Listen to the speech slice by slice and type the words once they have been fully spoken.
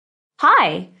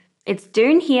Hi, it's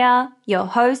Doone here, your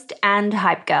host and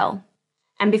hype girl.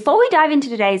 And before we dive into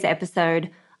today's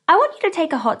episode, I want you to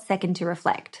take a hot second to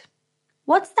reflect.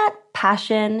 What's that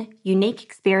passion, unique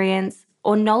experience,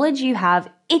 or knowledge you have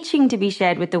itching to be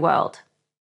shared with the world?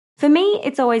 For me,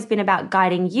 it's always been about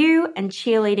guiding you and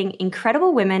cheerleading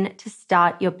incredible women to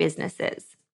start your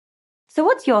businesses. So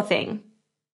what's your thing?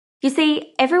 You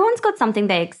see, everyone's got something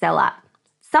they excel at,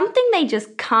 something they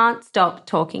just can't stop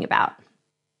talking about.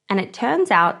 And it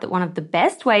turns out that one of the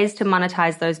best ways to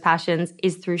monetize those passions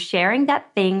is through sharing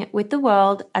that thing with the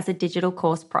world as a digital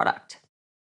course product.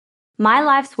 My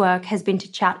life's work has been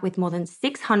to chat with more than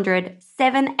 600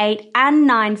 7, 8, and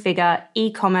 9-figure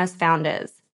e-commerce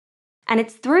founders. And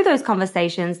it's through those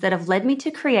conversations that have led me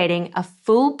to creating a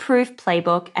foolproof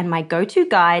playbook and my go-to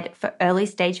guide for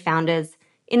early-stage founders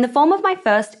in the form of my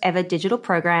first ever digital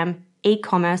program,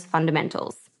 E-commerce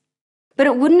Fundamentals. But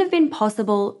it wouldn't have been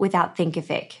possible without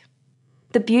Thinkific.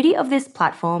 The beauty of this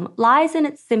platform lies in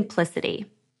its simplicity.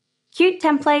 Cute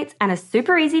templates and a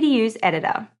super easy to use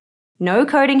editor. No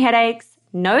coding headaches,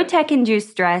 no tech-induced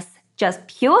stress, just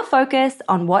pure focus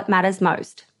on what matters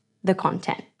most, the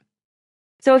content.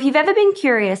 So if you've ever been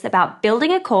curious about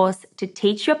building a course to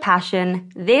teach your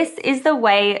passion, this is the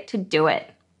way to do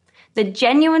it. The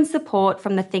genuine support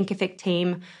from the Thinkific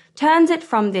team turns it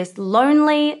from this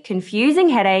lonely, confusing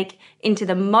headache into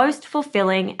the most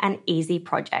fulfilling and easy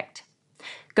project.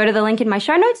 Go to the link in my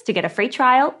show notes to get a free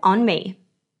trial on me.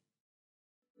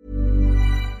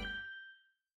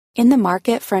 In the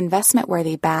market for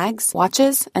investment-worthy bags,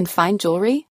 watches, and fine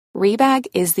jewelry, Rebag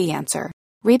is the answer.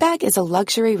 Rebag is a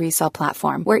luxury resale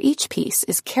platform where each piece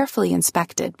is carefully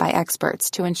inspected by experts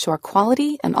to ensure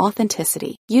quality and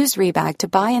authenticity. Use Rebag to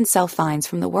buy and sell finds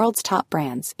from the world's top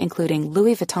brands, including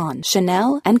Louis Vuitton,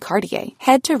 Chanel, and Cartier.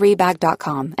 Head to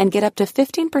Rebag.com and get up to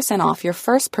 15% off your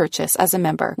first purchase as a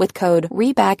member with code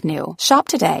REBAGNEW. Shop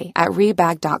today at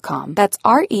Rebag.com. That's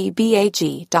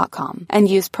REBAG.com. And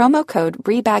use promo code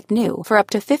REBAGNEW for up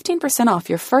to 15% off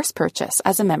your first purchase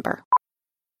as a member.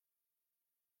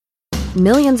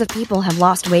 Millions of people have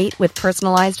lost weight with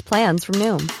personalized plans from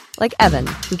Noom. Like Evan,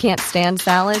 who can't stand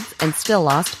salads and still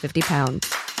lost 50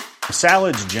 pounds.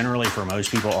 Salads generally for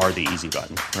most people are the easy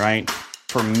button, right?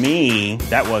 For me,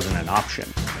 that wasn't an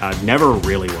option. I never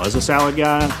really was a salad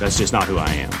guy. That's just not who I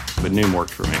am. But Noom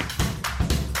worked for me.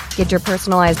 Get your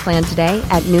personalized plan today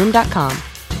at Noom.com.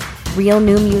 Real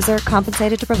Noom user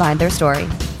compensated to provide their story.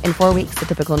 In 4 weeks, the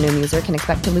typical Noom user can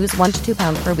expect to lose 1 to 2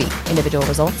 pounds per week. Individual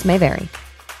results may vary.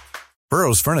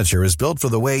 Burrow's furniture is built for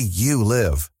the way you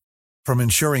live. From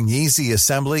ensuring easy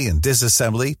assembly and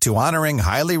disassembly to honoring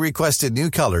highly requested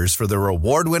new colors for their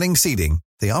award-winning seating,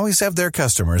 they always have their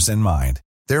customers in mind.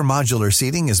 Their modular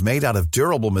seating is made out of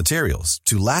durable materials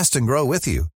to last and grow with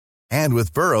you. And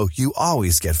with Burrow, you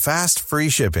always get fast, free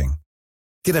shipping.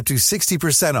 Get up to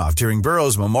 60% off during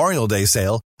Burrow's Memorial Day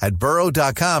sale at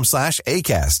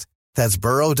burrow.com/ACAST. That's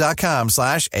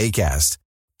burrow.com/ACAST.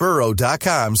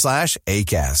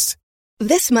 burrow.com/ACAST.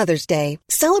 This Mother's Day,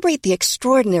 celebrate the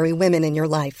extraordinary women in your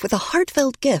life with a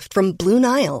heartfelt gift from Blue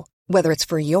Nile. Whether it's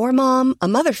for your mom, a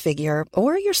mother figure,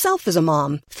 or yourself as a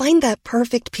mom, find that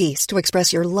perfect piece to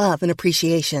express your love and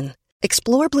appreciation.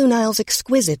 Explore Blue Nile's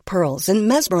exquisite pearls and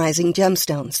mesmerizing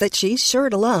gemstones that she's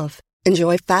sure to love.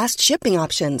 Enjoy fast shipping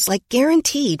options like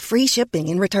guaranteed free shipping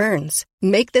and returns.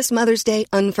 Make this Mother's Day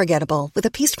unforgettable with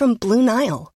a piece from Blue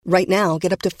Nile. Right now,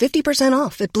 get up to 50%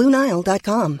 off at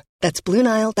BlueNile.com. That's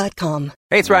BlueNile.com.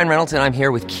 Hey, it's Ryan Reynolds, and I'm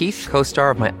here with Keith,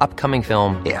 co-star of my upcoming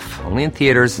film, If, only in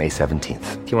theaters May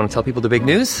 17th. Do you want to tell people the big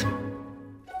news?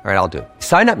 All right, I'll do it.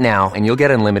 Sign up now and you'll get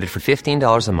unlimited for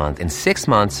 $15 a month and 6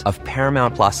 months of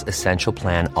Paramount Plus Essential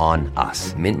Plan on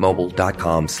us.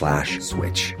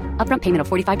 MintMobile.com/switch. Upfront payment of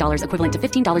 $45 equivalent to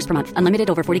 $15 per month. Unlimited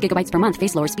over 40 gigabytes per month.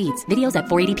 Face lower speeds. Videos at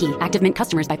 480p. Active Mint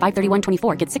customers by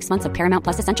 531.24 get 6 months of Paramount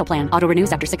Plus Essential Plan. Auto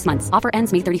renews after 6 months. Offer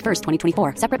ends May 31st,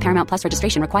 2024. Separate Paramount Plus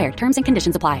registration required. Terms and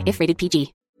conditions apply if rated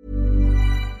PG.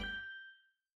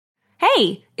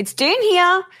 Hey, it's Doone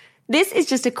here. This is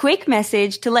just a quick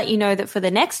message to let you know that for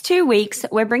the next 2 weeks,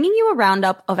 we're bringing you a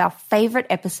roundup of our favorite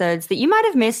episodes that you might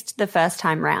have missed the first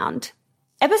time round.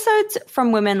 Episodes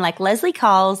from women like Leslie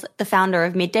Carles, the founder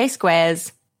of Midday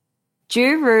Squares,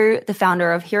 Ju Rue, the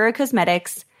founder of Hero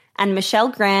Cosmetics, and Michelle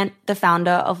Grant, the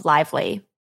founder of Lively.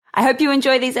 I hope you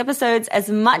enjoy these episodes as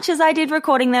much as I did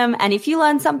recording them, and if you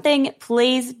learned something,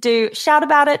 please do shout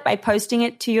about it by posting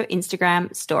it to your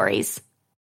Instagram stories.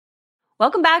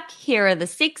 Welcome back. Here are the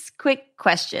 6 quick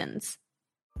questions.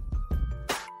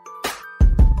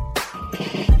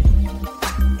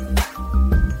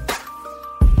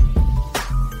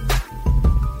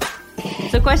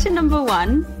 So question number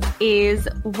 1, is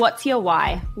what's your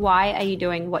why? Why are you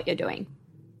doing what you're doing?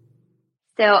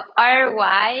 So our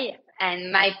why,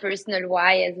 and my personal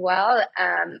why as well,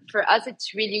 for us,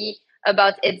 it's really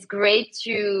about, it's great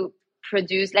to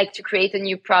produce, like to create a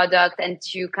new product and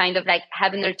to kind of like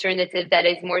have an alternative that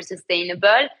is more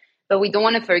sustainable. But we don't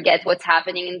want to forget what's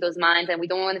happening in those mines, and we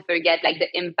don't want to forget like the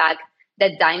impact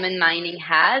that diamond mining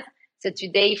has. So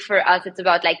today for us, it's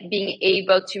about like being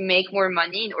able to make more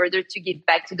money in order to give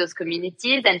back to those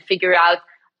communities and figure out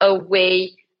a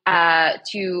way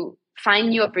to find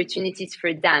new opportunities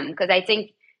for them. Because I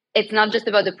think it's not just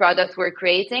about the product we're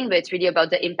creating, but it's really about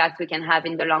the impact we can have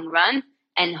in the long run.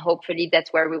 And hopefully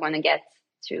that's where we want to get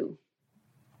to.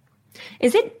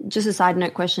 Is it, just a side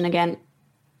note question again,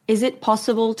 is it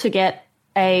possible to get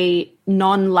a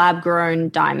non-lab grown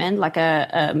diamond, like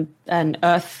an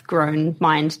earth grown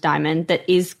mined diamond that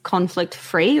is conflict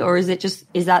free, or is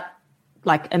that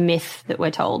like a myth that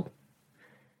we're told?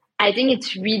 I think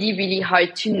it's really, really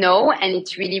hard to know, and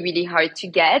it's really, really hard to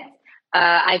get.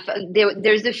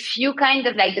 There's a few kind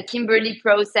of like the Kimberley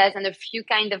process and a few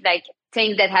kind of like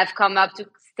things that have come up to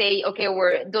say, okay,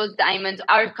 those diamonds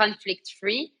are conflict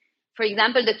free. For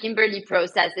example, the Kimberley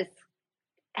process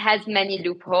has many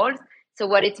loopholes. So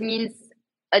what it means,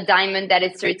 a diamond that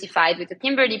is certified with the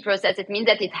Kimberley process, it means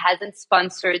that it hasn't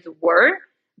sponsored war,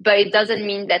 but it doesn't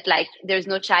mean that like there's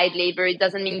no child labor. It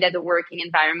doesn't mean that the working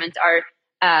environments are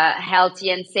healthy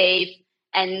and safe.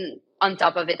 And on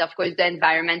top of it, of course, the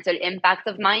environmental impact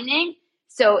of mining.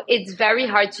 So it's very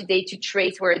hard today to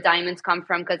trace where diamonds come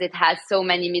from because it has so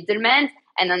many middlemen.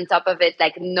 And on top of it,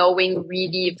 like knowing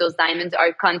really if those diamonds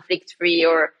are conflict free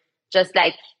or just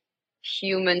like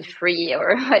human free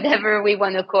or whatever we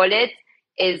want to call it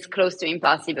is close to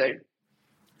impossible.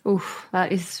 Oof,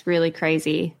 that is really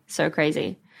crazy. So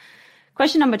crazy.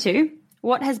 Question number 2.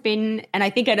 What has been, and I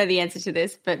think I know the answer to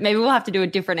this, but maybe we'll have to do a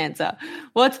different answer.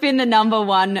 What's been the number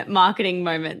one marketing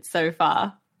moment so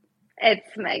far? It's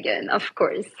Megan, of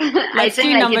course. Let's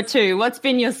do number 2. What's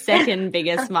been your second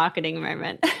biggest marketing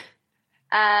moment?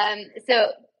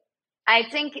 So I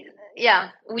think,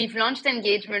 we've launched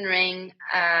Engagement Ring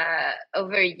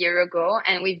over a year ago,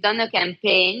 and we've done a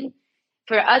campaign.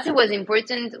 For us, it was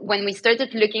important when we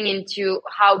started looking into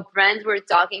how brands were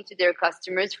talking to their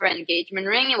customers for Engagement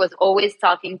Ring. It was always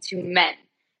talking to men.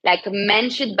 Like men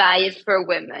should buy it for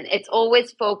women. It's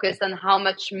always focused on how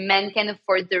much men can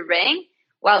afford the ring.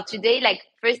 While today, like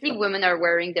firstly, women are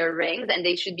wearing their rings and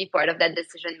they should be part of that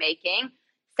decision making.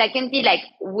 Secondly, like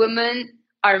women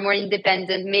are more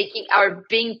independent,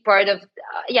 being part,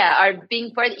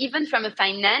 even from a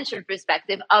financial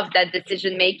perspective of that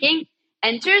decision making.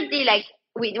 And thirdly, like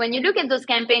when you look at those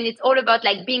campaigns, it's all about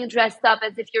like being dressed up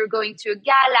as if you're going to a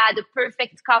gala, the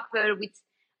perfect couple with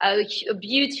a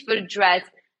beautiful dress.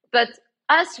 But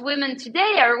us women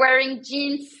today are wearing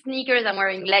jeans, sneakers, I'm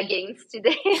wearing leggings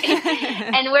today,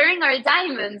 and wearing our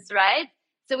diamonds, right?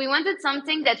 So we wanted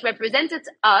something that represented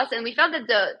us, and we felt that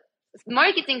the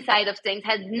marketing side of things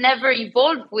had never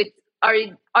evolved with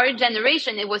our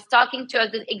generation. It was talking to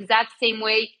us the exact same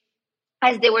way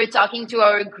as they were talking to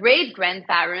our great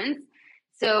grandparents.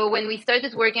 So when we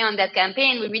started working on that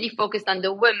campaign, we really focused on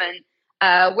the woman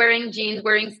wearing jeans,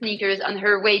 wearing sneakers on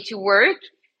her way to work.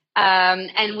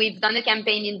 And we've done a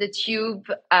campaign in the tube,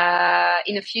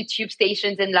 in a few tube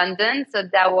stations in London. So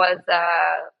that was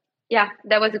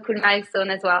a cool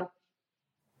milestone as well.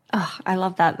 Oh, I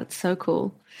love that. That's so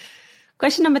cool.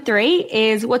 Question number 3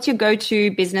 is, what's your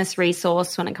go-to business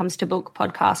resource when it comes to book,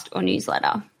 podcast, or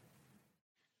newsletter?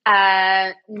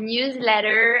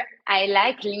 Newsletter, I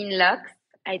like Lean Lux.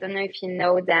 I don't know if you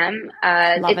know them.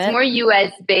 It's more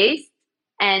US based,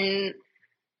 and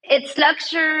it's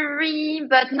luxury,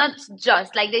 but not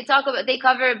just. Like they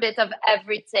cover a bit of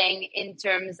everything in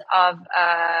terms of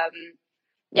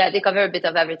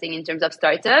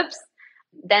startups.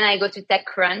 Then I go to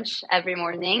TechCrunch every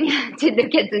morning to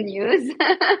look at the news.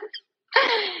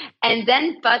 And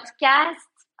then podcast,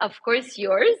 of course,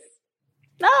 yours.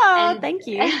 Oh, thank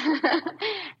you.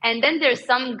 And then there's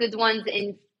some good ones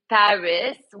in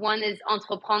Paris. One is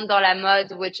Entreprendre dans la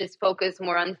mode, which is focused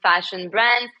more on fashion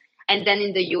brands. And then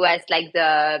in the US, like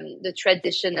the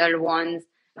traditional ones,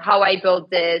 How I Built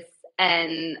This,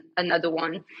 and another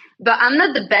one. But I'm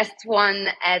not the best one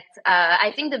at,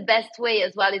 I think the best way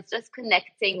as well is just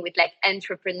connecting with like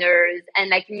entrepreneurs and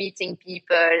like meeting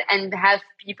people and have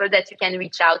people that you can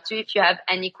reach out to if you have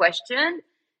any question.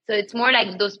 So it's more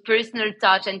like those personal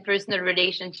touch and personal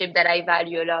relationship that I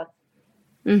value a lot.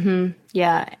 Mm-hmm.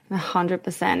 Yeah,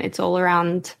 100%. It's all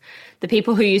around the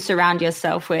people who you surround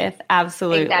yourself with.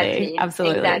 Absolutely. Exactly.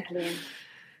 Absolutely. Exactly.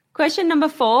 Question number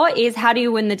 4 is, how do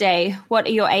you win the day? What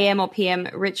are your AM or PM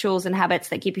rituals and habits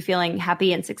that keep you feeling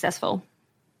happy and successful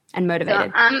and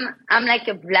motivated? So I'm like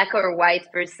a black or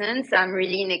white person, so I'm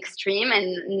really in extreme.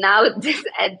 And now at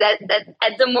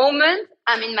the moment,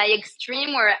 I'm in my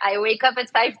extreme where I wake up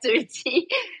at 5:30,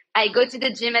 I go to the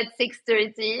gym at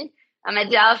 6:30, I'm at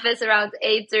the office around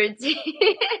 8:30,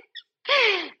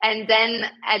 and then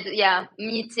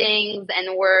meetings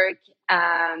and work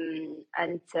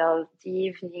until the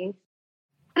evening.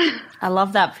 I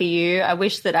love that for you. I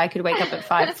wish that I could wake up at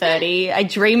 5:30. I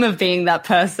dream of being that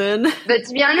person. But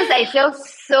to be honest, I feel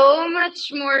so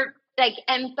much more like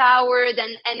empowered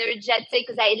and energetic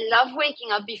because I love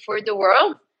waking up before the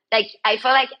world. Like I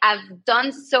feel like I've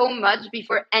done so much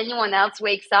before anyone else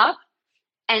wakes up.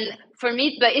 And for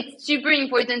me, but it's super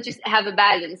important to have a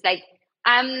balance. Like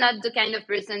I'm not the kind of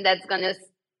person that's going to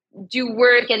do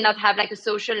work and not have like a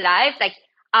social life. Like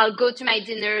I'll go to my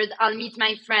dinners, I'll meet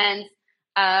my friends.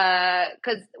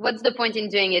 Because what's the point in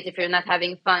doing it if you're not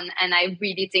having fun? And I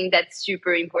really think that's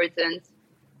super important.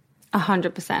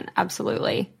 100%.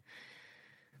 Absolutely.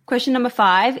 Question number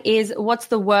 5 is, what's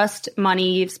the worst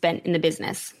money you've spent in the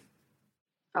business?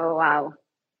 Oh, wow.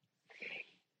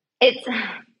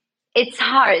 It's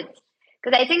hard.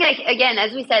 Because I think, like, again,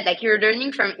 as we said, like you're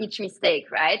learning from each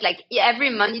mistake, right? Like every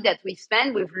money that we've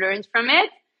spent, we've learned from it.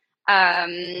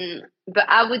 But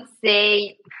I would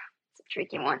say, it's a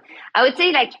tricky one. I would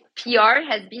say like PR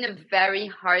has been a very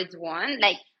hard one.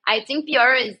 Like I think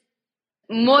PR is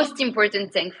most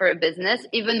important thing for a business,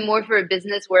 even more for a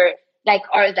business where like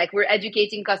ours, like we're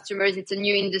educating customers. It's a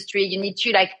new industry. You need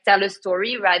to like tell a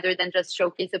story rather than just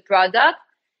showcase a product.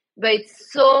 But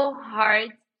it's so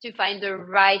hard to find the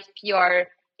right PR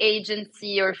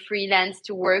agency or freelance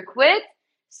to work with.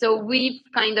 So we've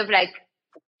kind of like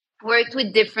worked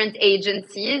with different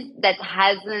agencies that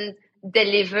hasn't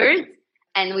delivered,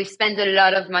 and we've spent a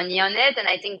lot of money on it. And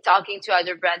I think talking to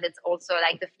other brands, it's also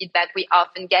like the feedback we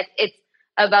often get. It's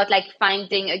about like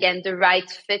finding, again, the right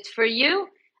fit for you.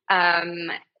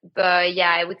 But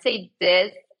yeah, I would say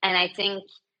this. And I think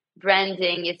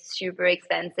branding is super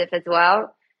expensive as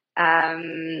well.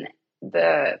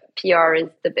 The PR is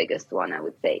the biggest one, I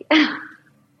would say.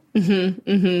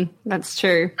 That's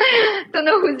true. Don't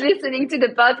know who's listening to the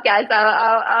podcast.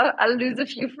 I'll lose a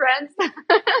few friends.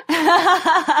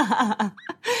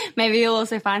 Maybe you'll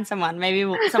also find someone. Maybe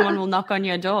someone will knock on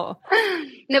your door.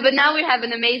 No, but now we have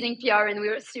an amazing PR and we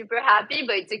were super happy,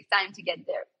 but it took time to get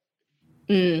there.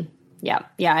 Yeah,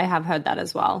 I have heard that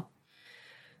as well.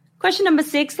 Question number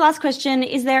 6, last question.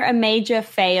 Is there a major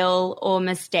fail or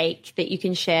mistake that you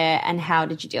can share, and how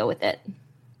did you deal with it?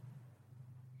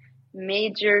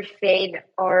 Major fail,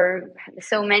 or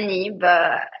so many,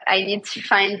 but I need to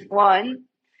find one.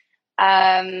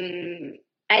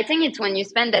 I think it's when you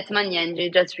spend that money and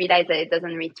you just realize that it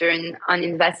doesn't return on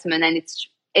investment, and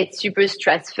it's super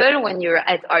stressful when you're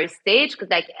at our stage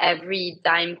because like every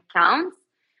dime counts.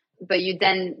 But you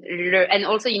then learn, and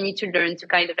also you need to learn to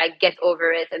kind of like get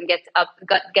over it and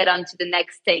get on to the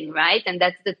next thing, right? And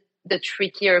that's the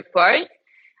trickier part.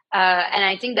 And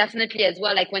I think definitely as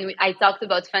well, like when I talked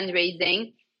about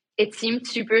fundraising, it seemed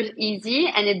super easy,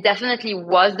 and it definitely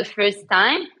was the first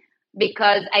time,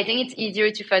 because I think it's easier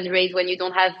to fundraise when you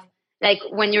don't have, like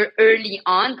when you're early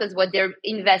on, because what they're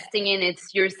investing in,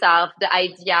 it's yourself, the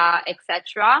idea,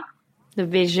 etc. The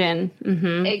vision.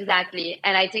 Exactly.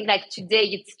 And I think like today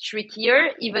it's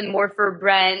trickier, even more for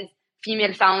brands,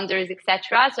 female founders,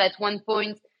 etc. So at one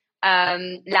point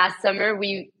last summer,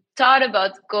 we thought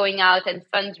about going out and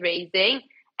fundraising,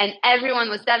 and everyone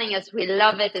was telling us, we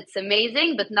love it, it's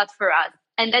amazing, but not for us.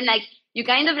 And then like you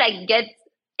kind of like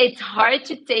it's hard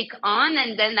to take on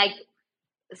and then like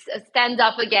stand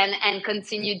up again and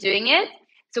continue doing it.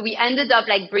 So we ended up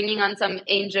like bringing on some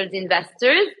angels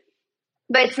investors.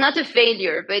 But it's not a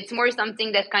failure, but it's more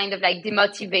something that kind of like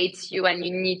demotivates you, and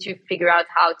you need to figure out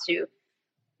how to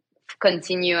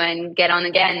continue and get on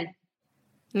again.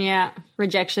 Yeah,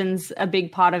 rejection's a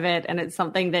big part of it, and it's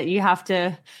something that you have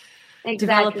to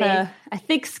develop a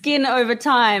thick skin over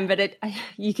time. But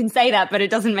you can say that, but it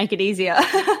doesn't make it easier.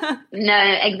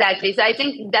 No, exactly. So I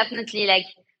think definitely like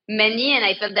many, and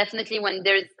I feel definitely when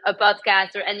there's a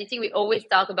podcast or anything, we always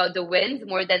talk about the wins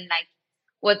more than like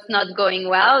what's not going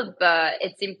well. But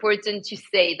it's important to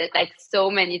say that like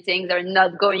so many things are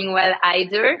not going well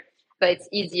either, but it's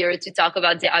easier to talk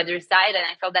about the other side. And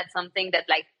I feel that's something that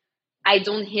like I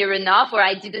don't hear enough, or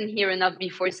I didn't hear enough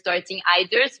before starting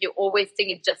either. So you always think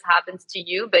it just happens to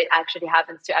you, but it actually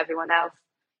happens to everyone else.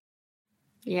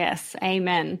 Yes,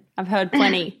 amen. I've heard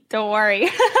plenty. Don't worry.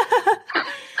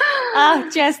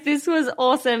 Jess, this was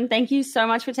awesome. Thank you so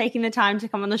much for taking the time to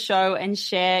come on the show and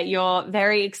share your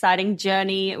very exciting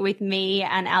journey with me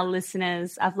and our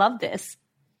listeners. I've loved this.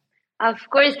 Of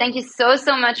course. Thank you so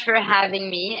much for having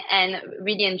me, and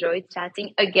really enjoyed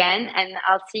chatting again. And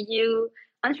I'll see you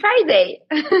on Friday.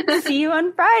 See you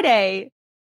on Friday.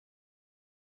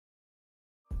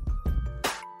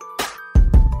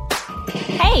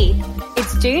 Hey,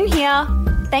 it's June here.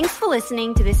 Thanks for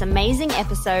listening to this amazing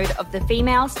episode of the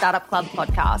Female Startup Club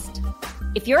podcast.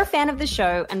 If you're a fan of the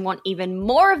show and want even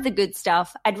more of the good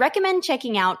stuff, I'd recommend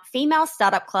checking out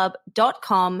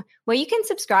femalestartupclub.com, where you can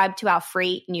subscribe to our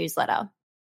free newsletter.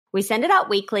 We send it out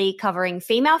weekly, covering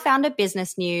female founder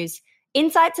business news,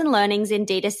 insights and learnings in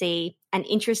D2C, and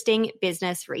interesting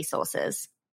business resources.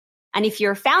 And if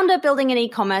you're a founder building an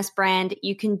e-commerce brand,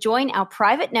 you can join our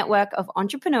private network of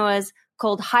entrepreneurs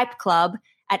called Hype Club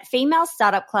at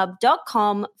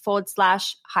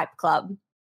femalestartupclub.com/Hype Club.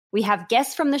 We have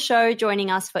guests from the show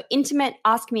joining us for intimate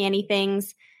Ask Me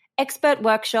Anythings, expert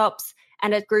workshops,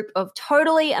 and a group of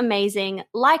totally amazing,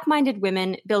 like-minded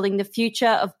women building the future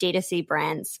of D2C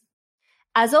brands.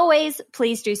 As always,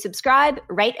 please do subscribe,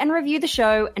 rate and review the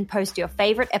show, and post your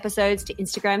favorite episodes to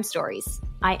Instagram stories.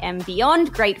 I am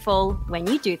beyond grateful when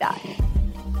you do that.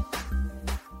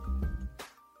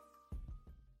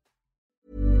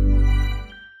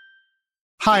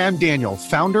 Hi, I'm Daniel,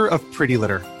 founder of Pretty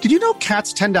Litter. Did you know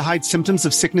cats tend to hide symptoms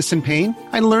of sickness and pain?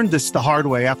 I learned this the hard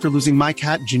way after losing my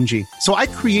cat, Gingy. So I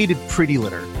created Pretty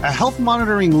Litter, a health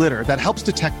monitoring litter that helps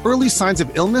detect early signs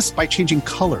of illness by changing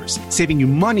colors, saving you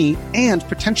money and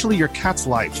potentially your cat's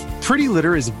life. Pretty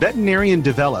Litter is veterinarian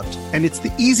developed, and it's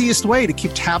the easiest way to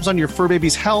keep tabs on your fur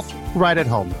baby's health right at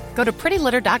home. Go to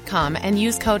prettylitter.com and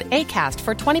use code ACAST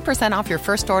for 20% off your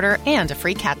first order and a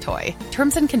free cat toy.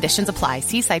 Terms and conditions apply.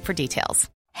 See site for details.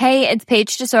 Hey, it's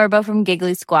Paige DeSorbo from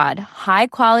Giggly Squad. High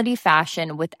quality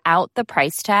fashion without the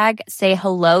price tag. Say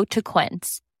hello to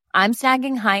Quince. I'm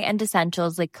snagging high-end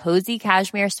essentials like cozy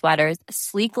cashmere sweaters,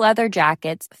 sleek leather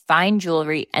jackets, fine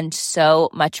jewelry, and so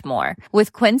much more.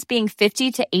 With Quince being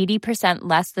 50 to 80%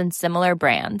 less than similar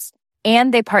brands.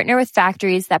 And they partner with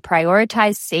factories that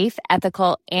prioritize safe,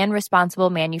 ethical, and responsible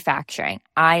manufacturing.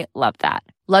 I love that.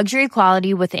 Luxury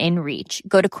quality within reach.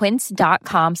 Go to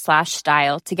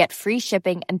quince.com/style to get free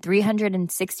shipping and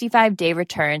 365-day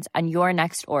returns on your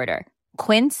next order.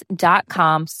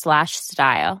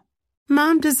 Quince.com/style.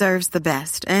 Mom deserves the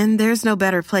best, and there's no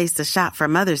better place to shop for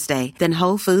Mother's Day than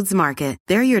Whole Foods Market.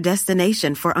 They're your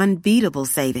destination for unbeatable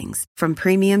savings, from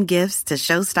premium gifts to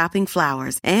show-stopping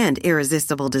flowers and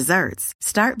irresistible desserts.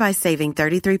 Start by saving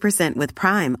 33% with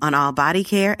Prime on all body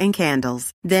care and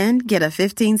candles. Then get a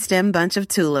 15-stem bunch of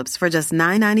tulips for just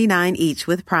 $9.99 each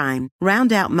with Prime.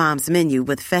 Round out Mom's menu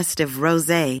with festive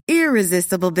rosé,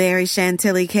 irresistible berry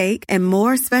chantilly cake, and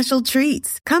more special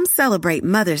treats. Come celebrate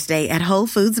Mother's Day at Whole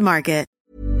Foods Market.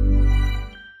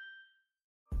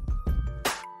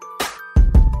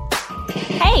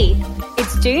 Hey,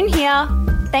 it's June here.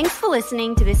 Thanks for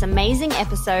listening to this amazing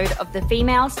episode of the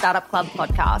Female Startup Club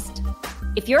podcast.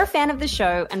 If you're a fan of the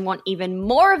show and want even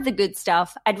more of the good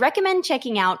stuff, I'd recommend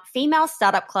checking out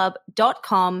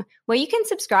femalestartupclub.com, where you can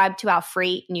subscribe to our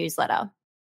free newsletter.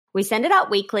 We send it out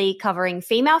weekly, covering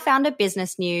female founder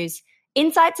business news,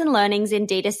 insights and learnings in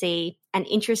D2C, and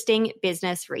interesting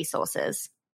business resources.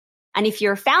 And if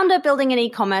you're a founder building an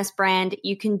e-commerce brand,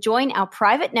 you can join our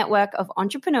private network of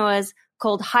entrepreneurs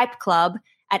called Hype Club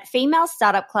at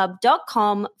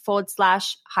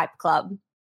femalestartupclub.com/Hype Club.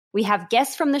 We have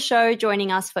guests from the show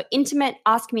joining us for intimate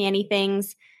Ask Me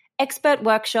Anythings, expert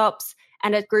workshops,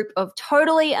 and a group of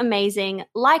totally amazing,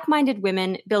 like-minded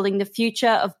women building the future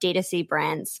of D2C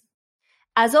brands.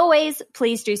 As always,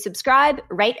 please do subscribe,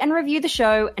 rate and review the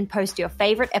show, and post your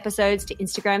favorite episodes to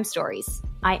Instagram stories.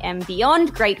 I am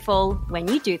beyond grateful when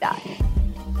you do that.